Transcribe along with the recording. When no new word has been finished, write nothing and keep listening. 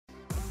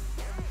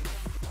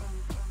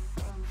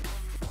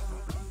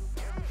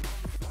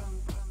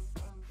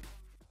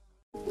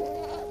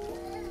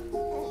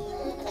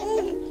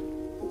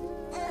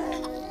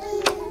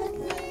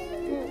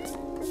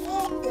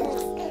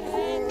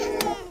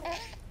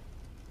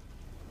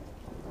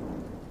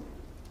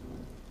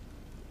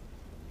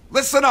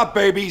Listen up,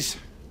 babies.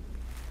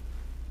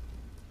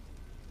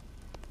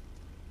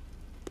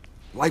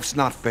 Life's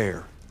not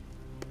fair.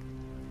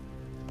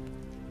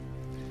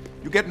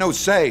 You get no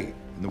say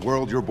in the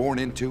world you're born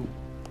into.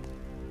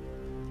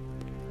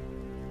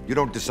 You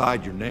don't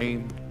decide your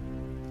name.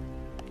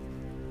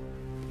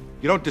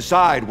 You don't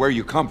decide where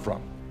you come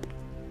from.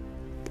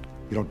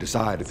 You don't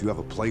decide if you have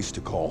a place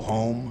to call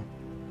home,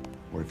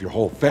 or if your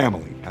whole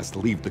family has to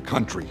leave the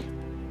country.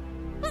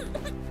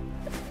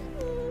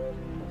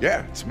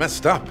 Yeah, it's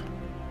messed up.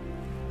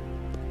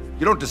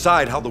 You don't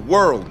decide how the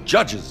world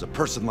judges a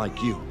person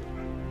like you.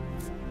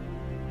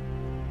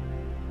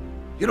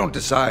 You don't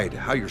decide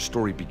how your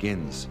story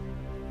begins,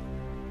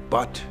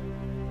 but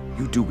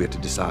you do get to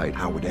decide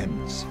how it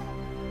ends.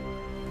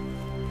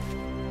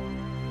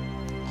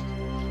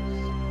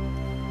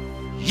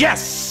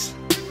 Yes!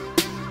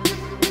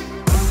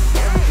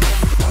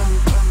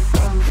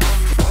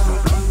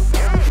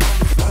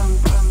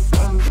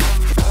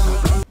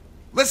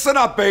 Listen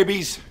up,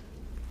 babies.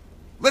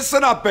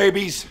 Listen up,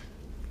 babies.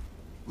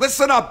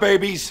 Listen up,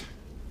 babies.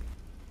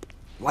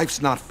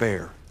 Life's not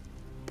fair.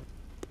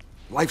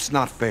 Life's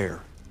not fair.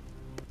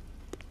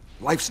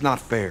 Life's not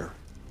fair.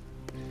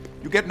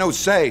 You get no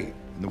say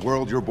in the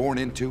world you're born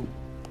into.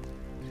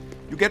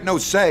 You get no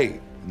say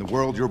in the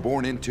world you're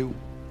born into.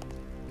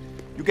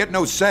 You get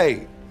no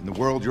say in the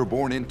world you're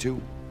born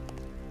into.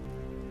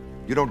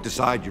 You don't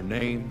decide your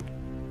name.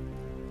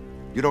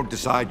 You don't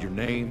decide your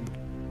name.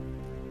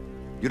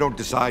 You don't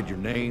decide your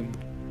name.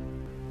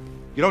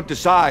 You don't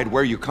decide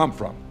where you come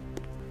from.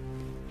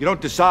 You don't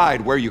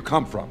decide where you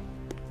come from.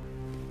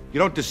 You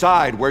don't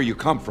decide where you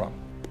come from.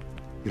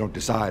 You don't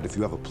decide if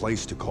you have a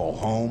place to call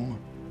home.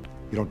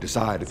 You don't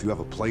decide if you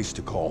have a place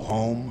to call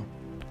home.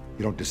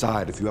 You don't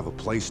decide if you have a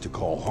place to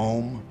call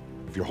home.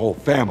 If your whole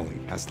family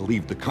has to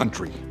leave the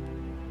country.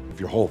 If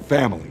your whole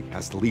family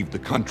has to leave the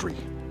country.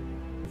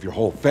 If your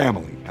whole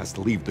family has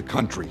to leave the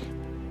country.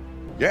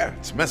 Yeah,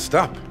 it's messed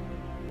up.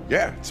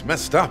 Yeah, it's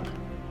messed up.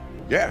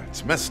 Yeah,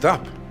 it's messed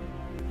up.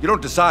 You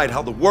don't decide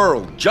how the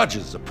world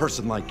judges a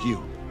person like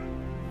you.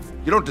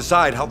 You don't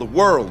decide how the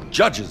world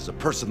judges a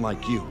person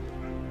like you.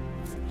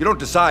 You don't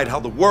decide how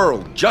the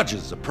world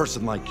judges a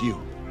person like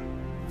you.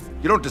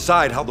 You don't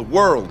decide how the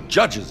world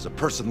judges a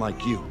person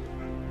like you.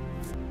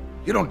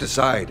 You don't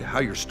decide how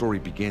your story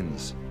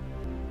begins.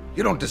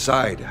 You don't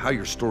decide how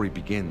your story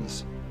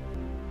begins.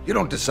 You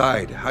don't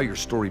decide how your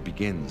story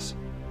begins.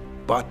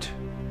 But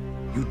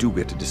you do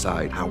get to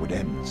decide how it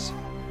ends.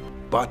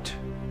 But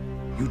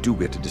you do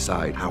get to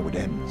decide how it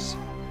ends.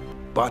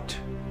 But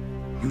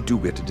you do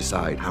get to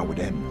decide how it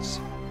ends.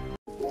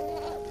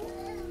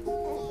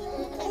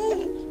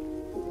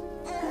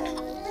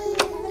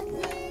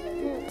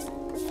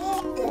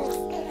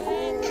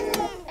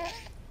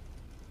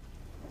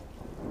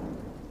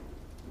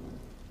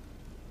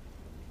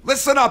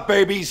 Listen up,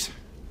 babies.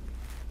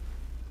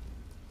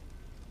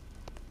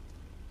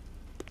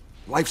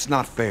 Life's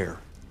not fair.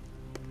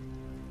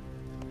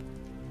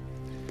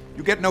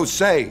 You get no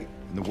say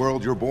in the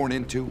world you're born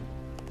into.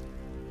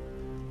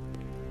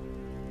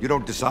 You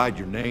don't decide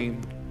your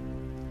name.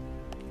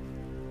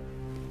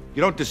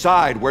 You don't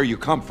decide where you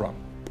come from.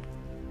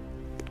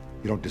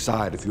 You don't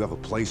decide if you have a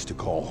place to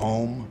call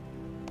home,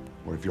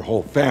 or if your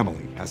whole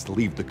family has to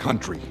leave the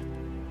country.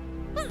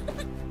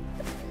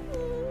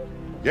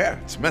 Yeah,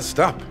 it's messed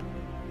up.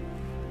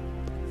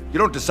 You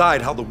don't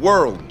decide how the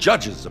world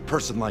judges a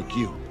person like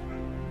you.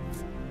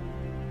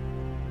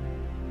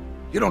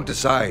 You don't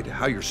decide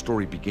how your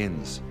story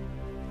begins,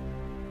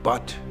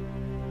 but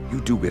you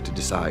do get to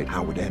decide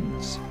how it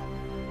ends.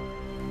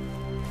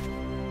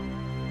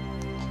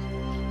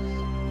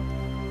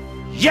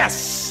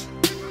 Yes!